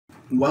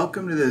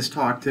Welcome to this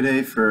talk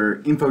today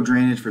for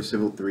InfoDrainage for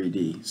Civil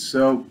 3D.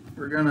 So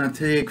we're going to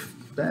take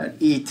about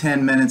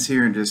 8-10 minutes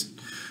here and just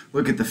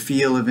look at the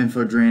feel of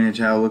InfoDrainage,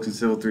 how it looks in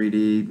Civil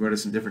 3D, what are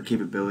some different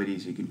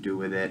capabilities you can do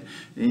with it.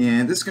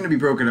 And this is going to be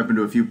broken up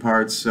into a few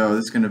parts, so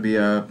this is going to be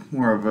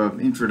more of an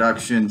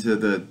introduction to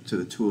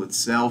the tool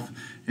itself,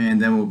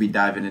 and then we'll be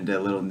diving into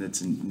little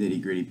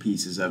nitty-gritty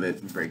pieces of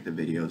it and break the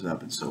videos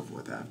up and so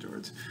forth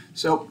afterwards.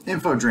 So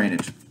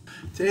InfoDrainage.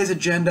 Today's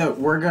agenda,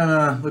 we're going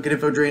to look at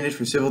InfoDrainage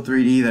for Civil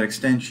 3D, that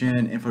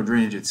extension,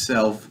 InfoDrainage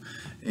itself,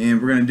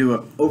 and we're going to do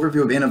an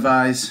overview of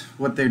Innovyze,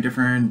 what their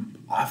different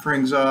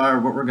offerings are,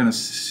 what we're going to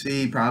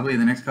see probably in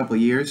the next couple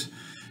of years,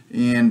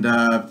 and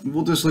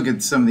we'll just look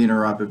at some of the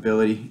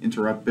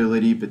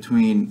interoperability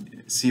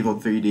between Civil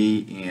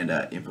 3D and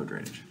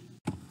InfoDrainage.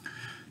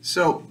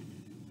 So,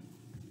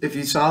 if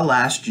you saw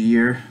last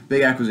year,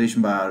 big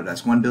acquisition by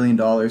Autodesk, $1 billion,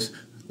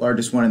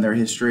 largest one in their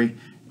history,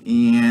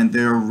 and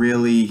they're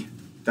really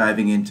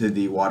diving into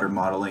the water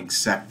modeling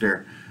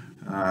sector,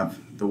 And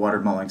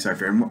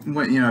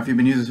if you've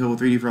been using Civil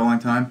 3D for a long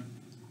time,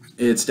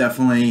 it's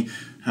definitely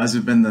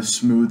hasn't been the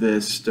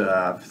smoothest.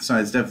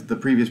 The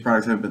previous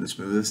products haven't been the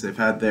smoothest.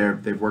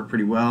 They've worked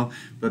pretty well,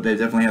 but they've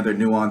definitely had their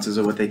nuances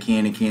of what they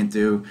can and can't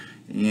do.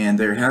 And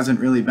there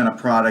hasn't really been a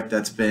product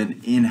that's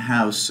been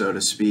in-house, so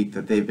to speak,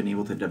 that they've been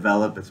able to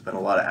develop. It's been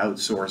a lot of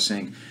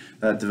outsourcing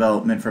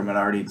development from an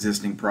already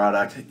existing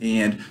product.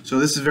 And so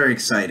this is very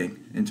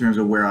exciting in terms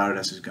of where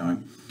Autodesk is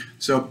going.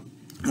 So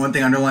one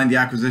thing underlying the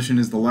acquisition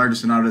is the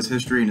largest in Autodesk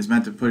history and is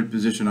meant to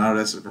position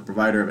Autodesk as a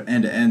provider of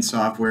end-to-end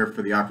software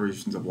for the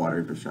operations of water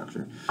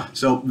infrastructure.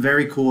 So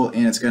very cool,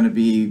 and it's going to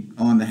be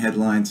on the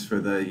headlines for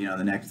the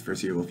next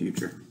foreseeable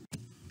future.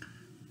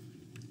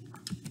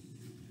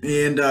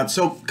 And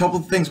so a couple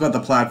of things about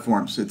the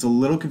platforms. It's a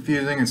little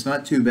confusing. It's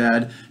not too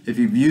bad. If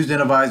you've used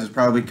Innovyze, it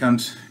probably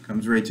comes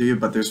right to you.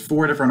 But there's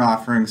 4 different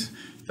offerings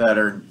that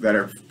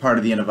are part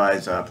of the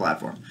Innovyze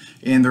platform,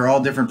 and they're all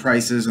different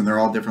prices and they're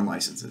all different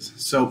licenses.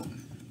 So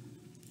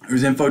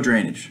there's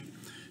InfoDrainage,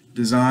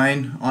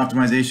 design,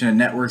 optimization, and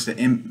networks to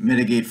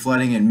mitigate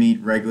flooding and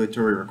meet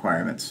regulatory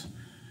requirements.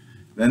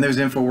 Then there's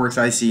InfoWorks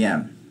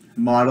ICM,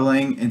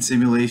 modeling and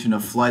simulation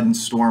of flood and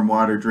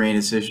stormwater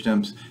drainage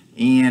systems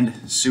and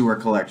sewer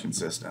collection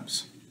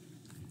systems.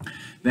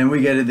 Then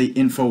we get to the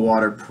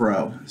InfoWater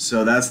Pro.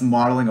 So that's the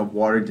modeling of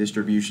water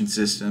distribution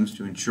systems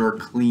to ensure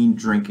clean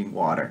drinking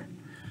water.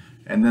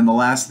 And then the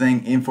last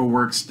thing,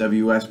 InfoWorks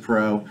WS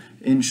Pro,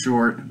 in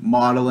short,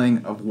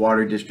 modeling of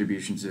water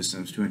distribution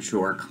systems to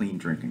ensure clean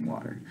drinking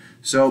water.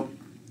 So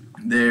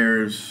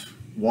there's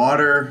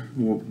water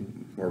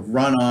or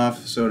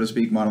runoff, so to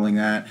speak, modeling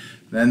that.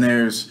 Then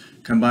there's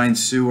combined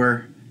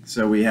sewer.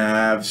 So we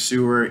have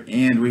sewer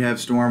and we have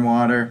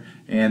stormwater,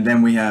 and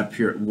then we have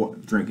pure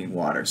drinking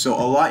water. So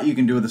a lot you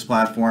can do with this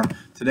platform.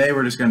 Today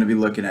we're just going to be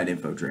looking at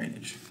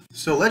InfoDrainage.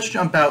 So let's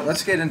jump out.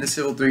 Let's get into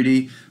Civil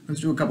 3D. Let's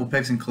do a couple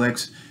picks and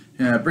clicks.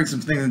 Bring some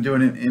things and do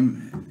it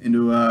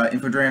into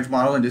InfoDrainage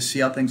model and just see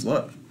how things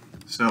look.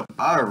 So,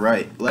 all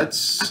right,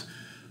 let's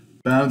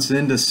bounce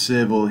into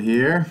Civil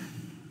here.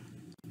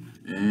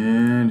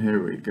 And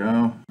here we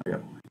go.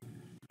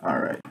 All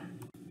right.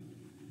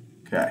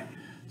 Okay.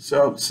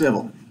 So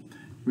Civil,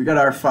 we got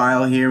our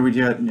file here. We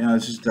got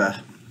it's just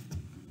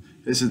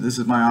this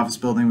is my office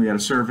building. We got a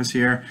surface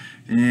here,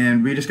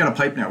 and we just got a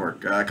pipe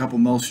network, a couple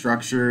mill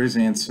structures,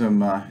 and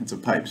some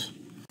pipes.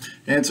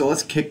 And so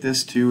let's kick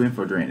this to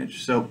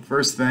InfoDrainage. So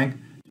first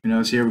thing, you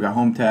notice here we got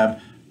Home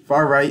tab.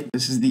 Far right,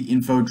 this is the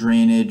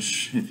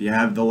InfoDrainage. If you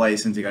have the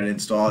license, you got it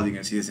installed, you're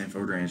going to see this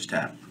InfoDrainage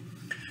tab.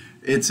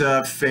 It's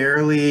there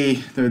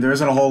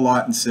isn't a whole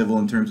lot in Civil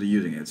in terms of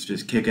using it. It's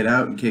just kick it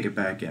out and kick it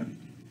back in.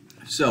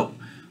 So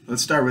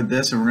let's start with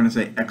this, and we're going to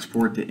say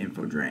export to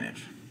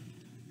InfoDrainage.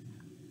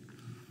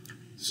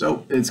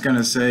 So it's going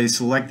to say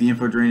select the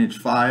InfoDrainage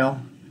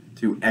file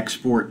to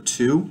export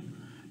to.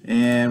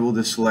 And we'll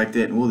just select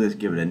it and we'll just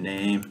give it a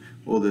name.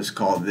 We'll just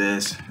call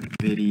this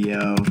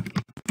video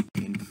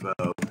info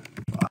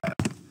file.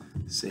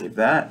 Save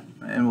that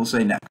and we'll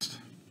say next.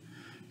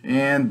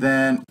 And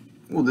then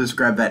we'll just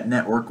grab that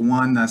network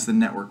one. That's the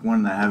network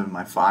one that I have in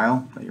my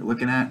file that you're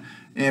looking at.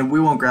 And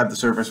we won't grab the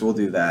surface. We'll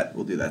do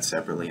that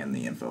separately in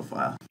the info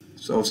file.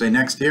 So we'll say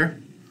next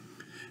here.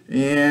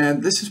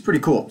 And this is pretty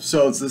cool.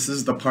 So this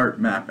is the part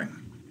mapping.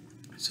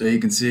 So you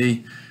can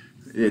see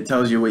it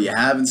tells you what you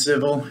have in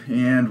Civil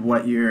and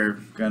what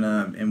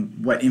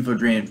what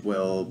InfoDrainage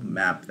will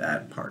map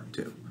that part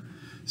to.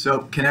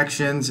 So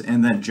connections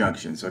and then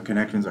junctions. So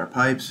connections are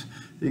pipes.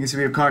 You can see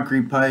we have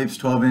concrete pipes,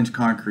 12-inch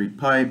concrete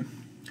pipe,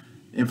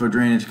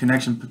 InfoDrainage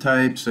connection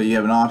type. So you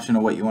have an option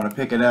of what you want to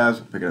pick it as.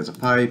 Pick it as a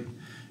pipe,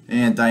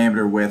 and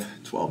diameter width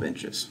 12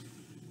 inches.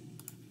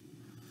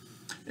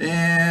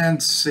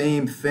 And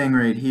same thing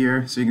right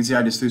here. So you can see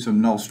I just threw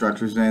some null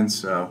structures in.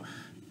 So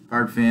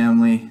part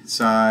family,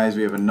 size,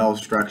 we have a null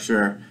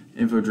structure,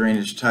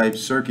 InfoDrainage type,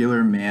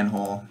 circular,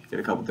 manhole, get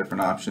a couple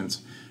different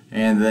options,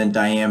 and then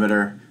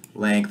diameter,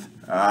 length.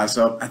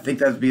 So I think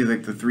that'd be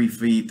like the 3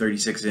 feet,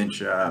 36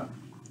 inch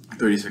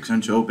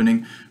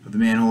opening of the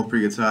manhole,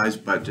 pretty good size,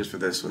 but just for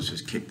this, let's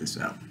just kick this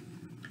out.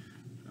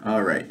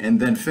 All right, and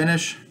then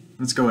finish.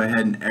 Let's go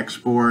ahead and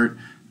export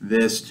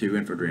this to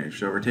InfoDrainage.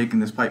 So we're taking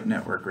this pipe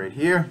network right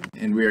here,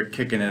 and we are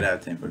kicking it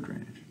out to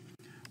InfoDrainage.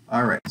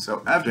 All right,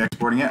 so after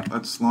exporting it,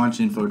 let's launch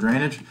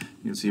InfoDrainage.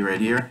 You can see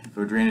right here,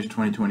 InfoDrainage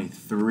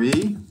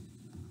 2023.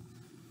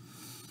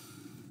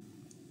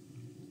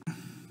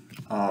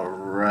 All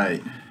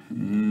right,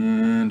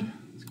 and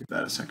let's give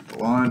that a second to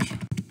launch.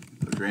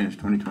 InfoDrainage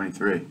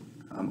 2023,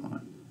 come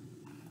on.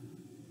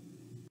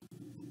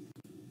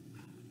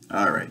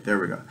 All right, there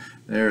we go.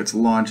 There, it's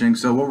launching.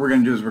 So what we're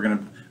going to do is we're going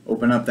to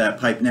open up that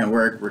pipe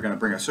network. We're going to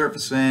bring a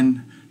surface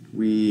in.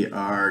 We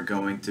are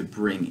going to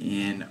bring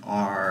in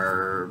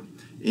our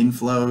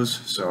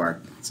inflows. So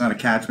it's not a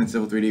catchment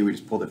Civil 3D. We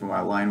just pulled it from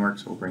our line work.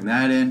 So we'll bring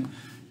that in,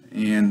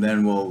 and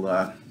then we'll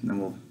add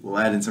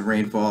in some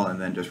rainfall, and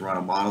then just run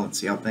a model and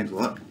see how things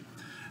look.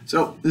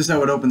 So this is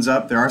how it opens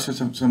up. There are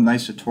some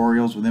nice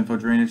tutorials with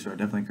InfoDrainage, so I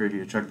definitely encourage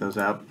you to check those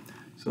out.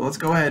 So let's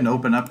go ahead and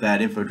open up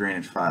that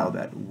InfoDrainage file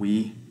that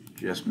we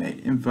just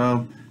made.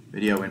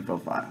 Video info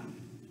file.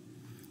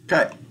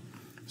 Okay,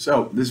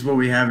 so this is what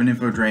we have in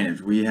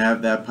InfoDrainage. We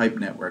have that pipe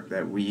network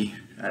that we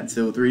at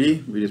Civil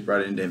 3D, we just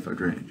brought it into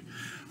InfoDrainage.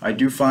 I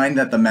do find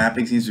that the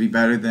mapping seems to be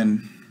better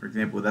than, for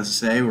example, with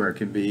SSA, where it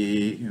can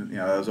be,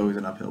 that was always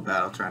an uphill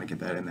battle trying to get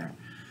that in there.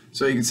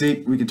 So you can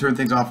see we can turn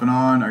things off and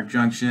on, our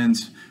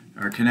junctions,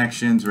 our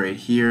connections right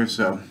here.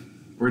 So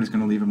we're just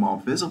going to leave them all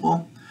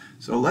visible.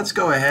 So let's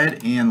go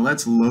ahead and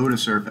let's load a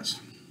surface.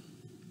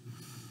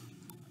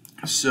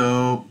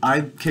 So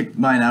I kicked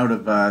mine out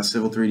of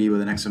Civil 3D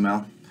with an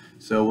XML.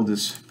 So we'll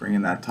just bring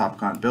in that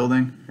Topcon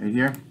building right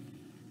here.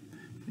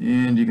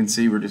 And you can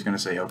see we're just going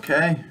to say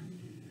OK.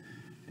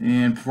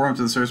 And performance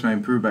of the surface may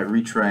improve by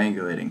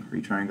retriangulating.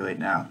 Retriangulate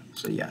now.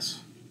 Say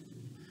yes.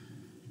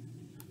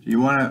 Do you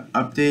want to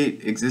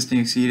update existing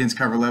exceedance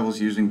cover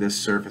levels using this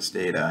surface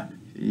data?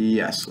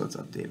 Yes, let's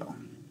update all.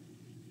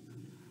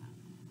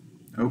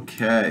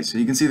 Okay, so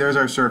you can see there's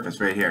our surface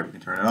right here. We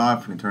can turn it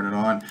off, we can turn it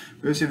on.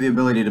 We also have the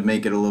ability to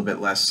make it a little bit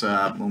less,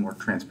 a little more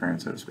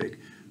transparent, so to speak.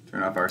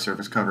 Turn off our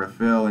surface cover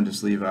fill and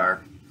just leave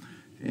our,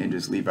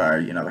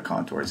 the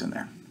contours in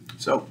there.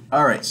 So,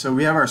 all right, so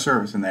we have our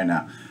surface in there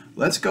now.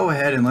 Let's go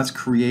ahead and let's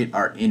create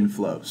our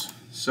inflows.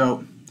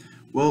 So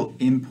we'll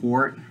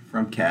import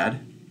from CAD.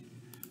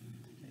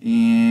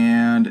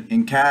 And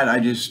in CAD, I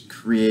just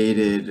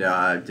created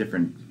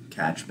different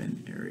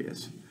catchment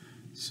areas.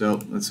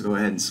 So let's go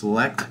ahead and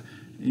select,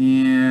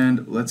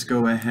 and let's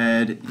go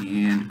ahead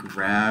and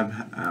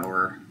grab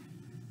our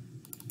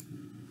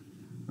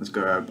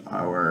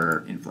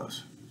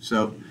inflows.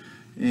 So,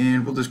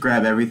 and we'll just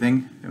grab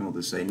everything, and we'll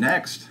just say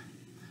next,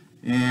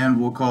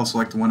 and we'll call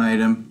select one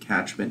item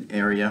catchment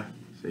area.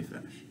 Say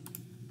finish.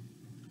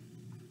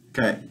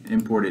 Okay,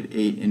 imported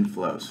 8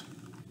 inflows.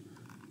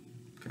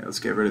 Okay, let's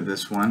get rid of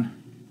this one.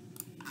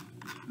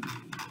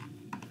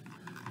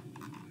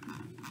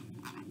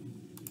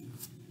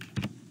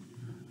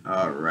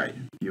 All right,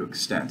 view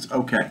extents.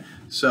 Okay,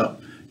 so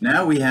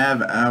now we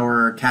have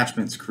our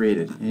catchments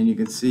created, and you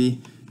can see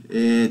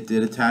it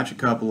did attach a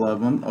couple of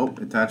them. Oh,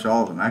 attach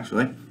all of them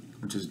actually,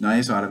 which is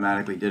nice.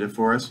 Automatically did it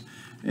for us,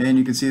 and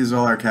you can see there's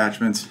all our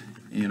catchments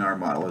in our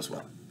model as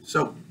well.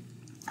 So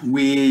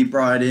we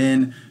brought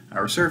in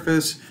our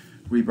surface,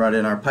 we brought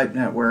in our pipe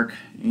network,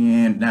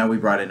 and now we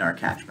brought in our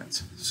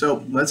catchments.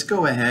 So let's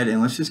go ahead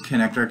and let's just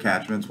connect our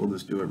catchments. We'll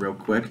just do it real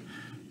quick,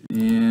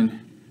 and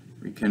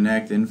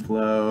reconnect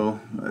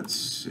inflow. Let's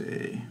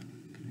see.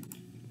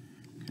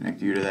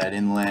 Connect you to that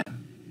inlet.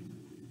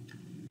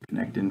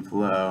 Connect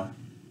inflow.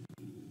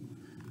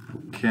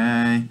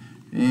 Okay.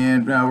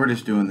 And now we're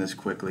just doing this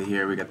quickly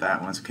here. We got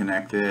that one's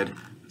connected.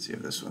 Let's see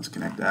if this one's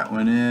connected. That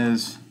one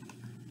is.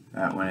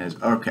 That one is.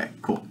 Okay,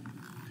 cool.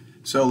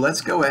 So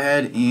let's go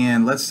ahead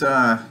and let's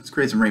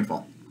create some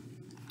rainfall.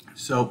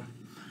 So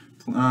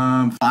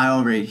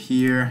file right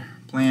here,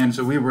 plan.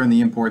 So we were in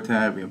the import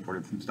tab. We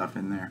imported some stuff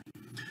in there.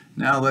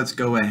 Now let's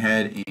go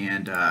ahead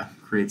and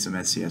create some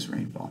SCS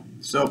rainfall.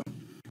 So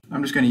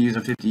I'm just going to use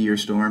a 50-year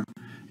storm.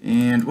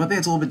 And one thing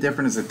that's a little bit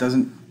different is it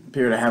doesn't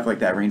appear to have like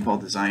that rainfall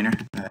designer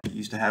that you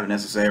used to have in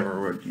SSA,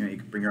 where you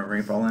can bring your own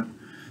rainfall in.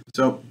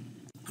 So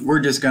we're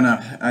just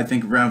gonna, I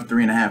think around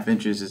 3.5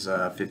 inches is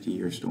a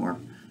 50-year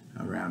storm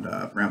around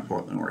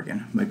Portland,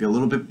 Oregon. Might be a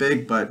little bit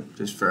big, but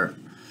just for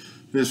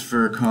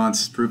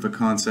proof of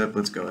concept,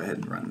 let's go ahead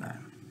and run that.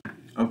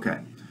 Okay,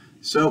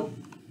 so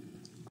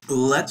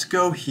let's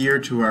go here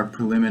to our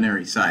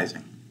preliminary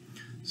sizing.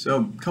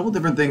 So a couple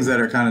different things that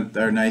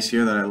are nice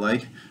here that I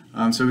like.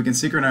 So we can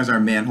synchronize our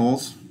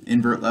manholes,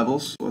 invert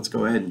levels. So let's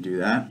go ahead and do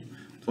that.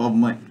 12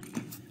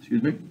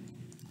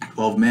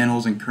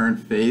 manholes in current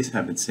phase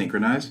have been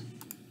synchronized.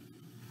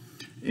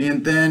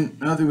 And then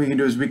another thing we can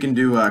do is we can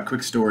do a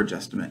quick storage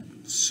estimate.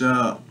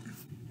 So,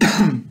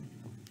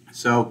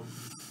 so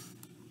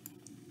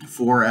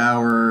for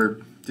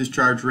our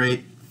discharge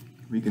rate,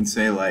 we can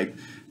say like,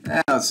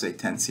 let's say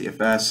 10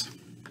 CFS.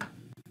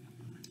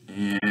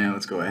 And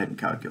let's go ahead and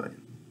calculate.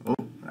 Oh,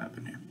 what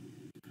happened here?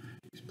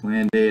 Use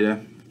plan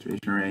data,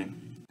 filtration rate.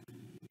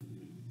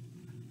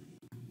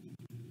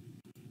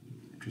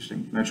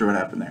 Interesting. Not sure what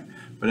happened there.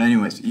 But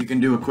anyways, you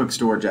can do a quick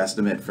storage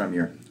estimate from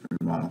your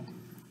model.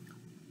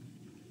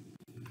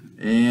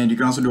 And you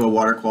can also do a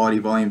water quality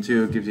volume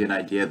too. It gives you an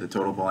idea of the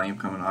total volume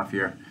coming off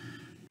your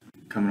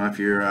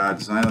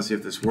design. Let's see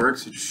if this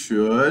works. It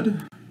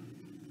should.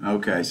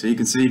 Okay, so you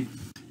can see,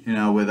 you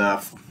know, with I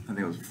think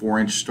it was a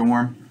 4-inch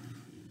storm,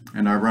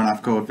 and our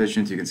runoff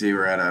coefficients, you can see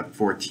we're at a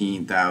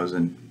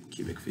 14,000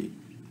 cubic feet.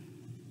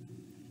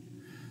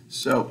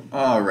 So,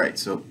 all right,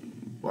 so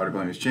water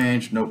volume has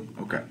changed. Nope.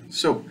 Okay,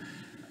 so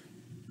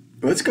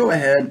let's go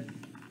ahead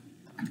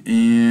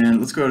and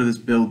let's go to this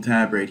build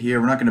tab right here.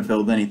 We're not going to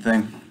build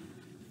anything.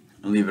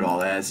 I'll leave it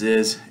all as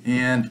is,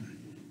 and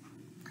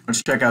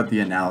let's check out the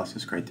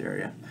analysis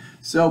criteria.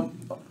 So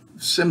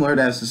similar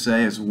to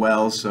SSA as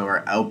well, so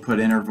our output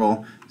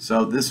interval.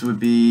 So this would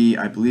be,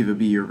 I believe it would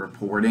be your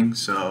reporting.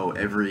 So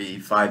every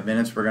 5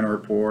 minutes we're going to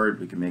report.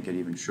 We can make it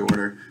even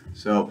shorter.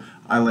 So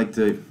I like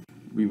to,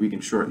 we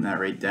can shorten that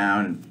right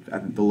down.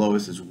 And the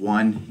lowest is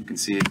 1. You can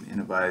see it,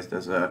 Innovyze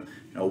does a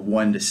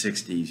 1 to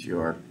 60 is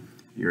your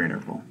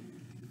interval.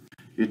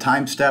 Your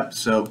time step,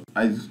 so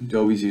I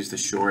always use the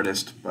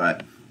shortest,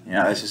 but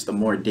that's just the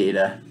more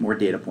data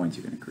points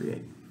you're going to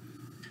create.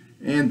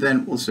 And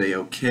then we'll say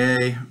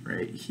okay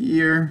right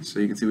here. So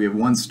you can see we have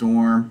one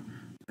storm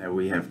that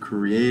we have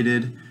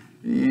created.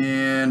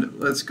 And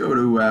let's go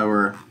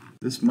to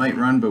this might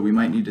run, but we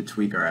might need to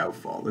tweak our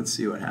outfall. Let's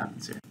see what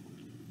happens here.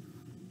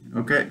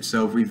 Okay,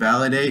 so if we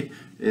validate,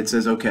 it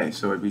says okay,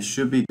 so we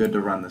should be good to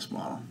run this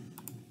model.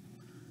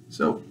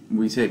 So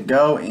we hit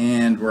go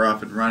and we're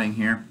off and running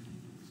here.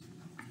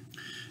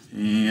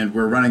 And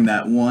we're running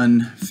that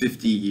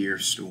 150-year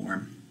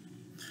storm.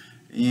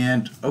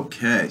 And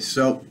okay,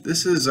 so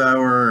this is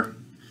where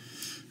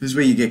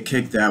you get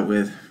kicked out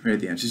with right at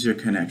the end. This is your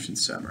connection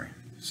summary.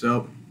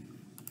 So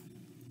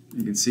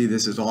you can see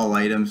this is all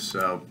items.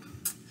 So,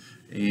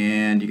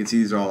 and you can see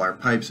these are all our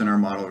pipes in our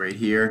model right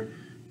here.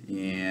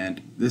 And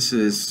this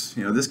is,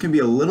 this can be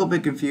a little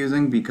bit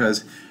confusing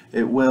because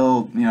it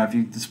will, if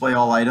you display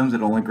all items,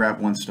 it'll only grab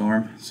one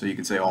storm. So you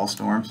can say all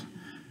storms.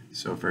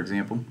 So for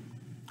example,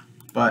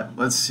 but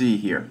let's see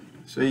here.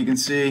 So you can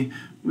see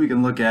we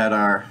can look at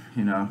our,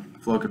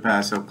 flow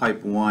capacity. So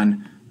pipe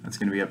 1, that's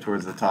going to be up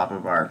towards the top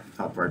of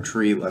our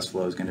tree. Less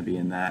flow is going to be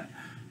in that.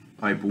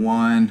 Pipe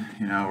 1,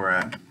 we're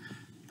at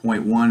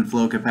 0.1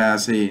 flow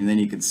capacity, and then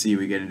you can see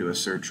we get into a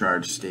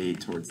surcharge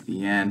state towards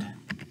the end,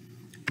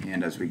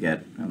 and unless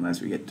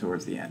we get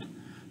towards the end.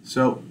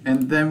 So,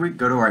 and then we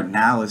go to our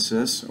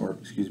analysis, or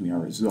excuse me, our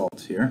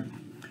results here,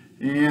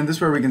 and this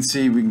is where we can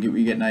see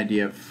we get an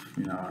idea of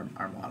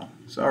our model.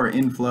 So our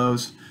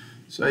inflows.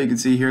 So you can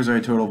see here's our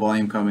total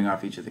volume coming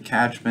off each of the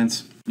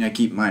catchments.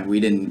 Keep in mind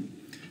we didn't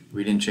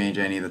change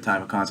any of the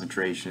time of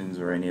concentrations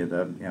or any of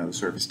the the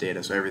surface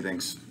data, so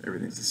everything's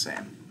the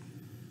same.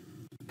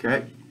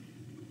 Okay.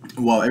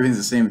 Well, everything's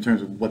the same in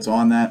terms of what's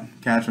on that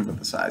catchment, but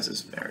the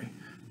sizes vary.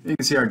 You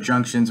can see our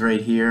junctions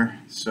right here.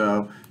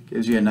 So it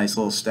gives you a nice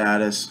little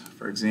status.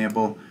 For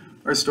example,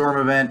 our storm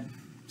event.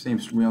 Same.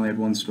 We only had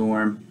one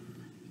storm,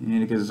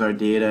 and it gives us our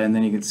data, and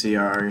then you can see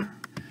our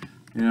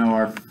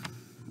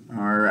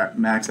our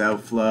max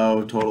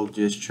outflow, total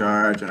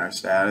discharge, and our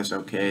status,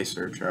 okay,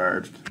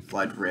 surcharged,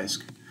 flood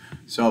risk.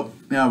 So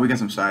we got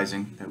some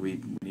sizing that we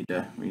need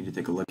to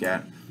take a look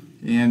at,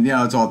 and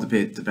it's all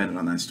dependent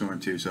on that storm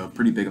too. So a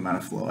pretty big amount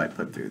of flow I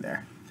put through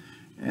there,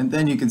 and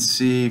then you can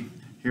see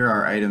here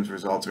are our items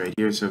results right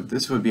here. So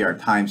this would be our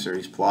time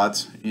series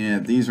plots,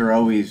 and these are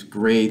always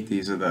great.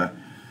 These are the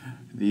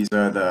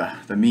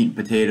meat and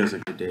potatoes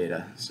of your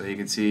data. So you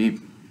can see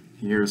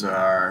here's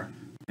our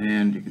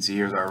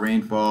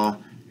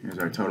rainfall. Here's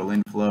our total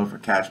inflow for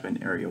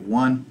catchment area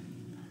 1,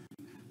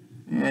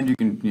 and you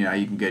can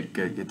get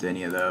to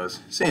any of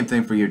those. Same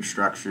thing for your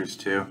structures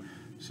too.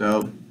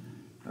 So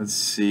let's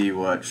see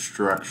what's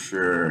our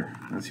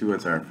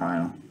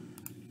final,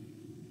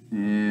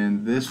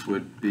 and this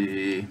would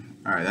be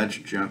that's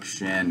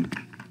junction.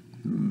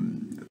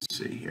 Let's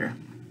see here,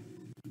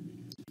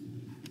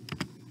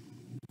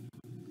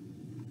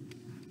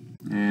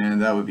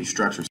 and that would be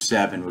structure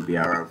 7 would be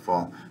our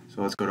outfall.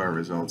 So let's go to our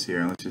results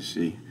here and let's just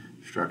see.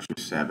 Structure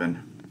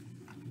 7,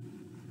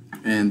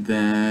 and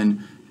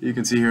then you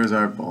can see here's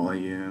our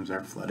volumes,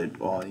 our flooded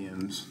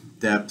volumes,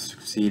 depths,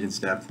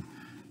 exceedance depth,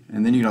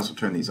 and then you can also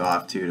turn these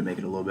off too to make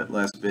it a little bit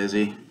less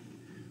busy.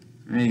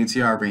 And you can see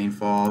our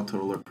rainfall,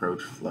 total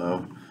approach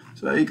flow.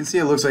 So you can see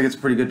it looks like it's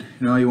pretty good.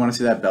 You want to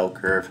see that bell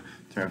curve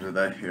in terms of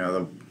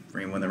the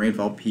when the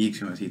rainfall peaks.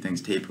 You want to see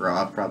things taper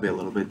off, probably a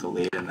little bit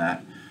delayed in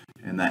that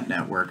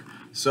network.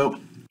 So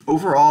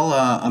overall,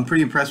 I'm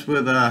pretty impressed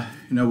with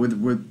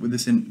with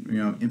this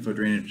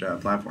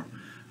InfoDrainage platform.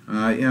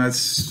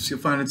 You'll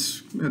find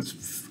it's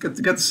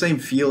got the same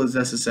feel as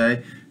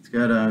SSA. It's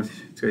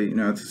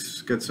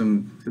got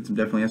some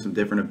definitely has some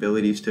different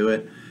abilities to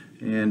it,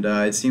 and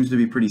it seems to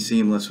be pretty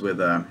seamless with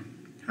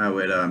how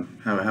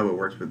it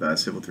works with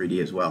Civil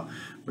 3D as well,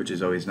 which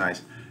is always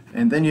nice.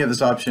 And then you have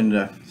this option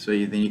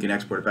then you can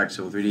export it back to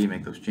Civil 3D,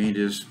 make those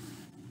changes.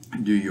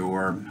 do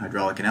your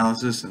hydraulic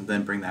analysis, and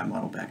then bring that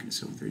model back into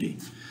Civil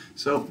 3D.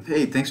 So,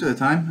 hey, thanks for the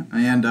time,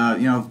 and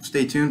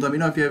stay tuned. Let me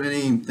know if you have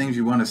any things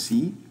you want to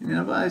see in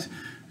Innovyze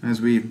as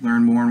we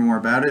learn more and more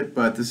about it.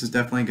 But this is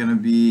definitely going to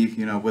be,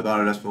 with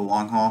Autodesk for the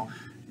long haul,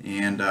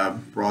 and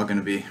we're all going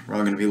to be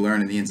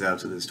learning the ins and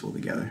outs of this tool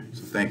together.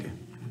 So, thank you.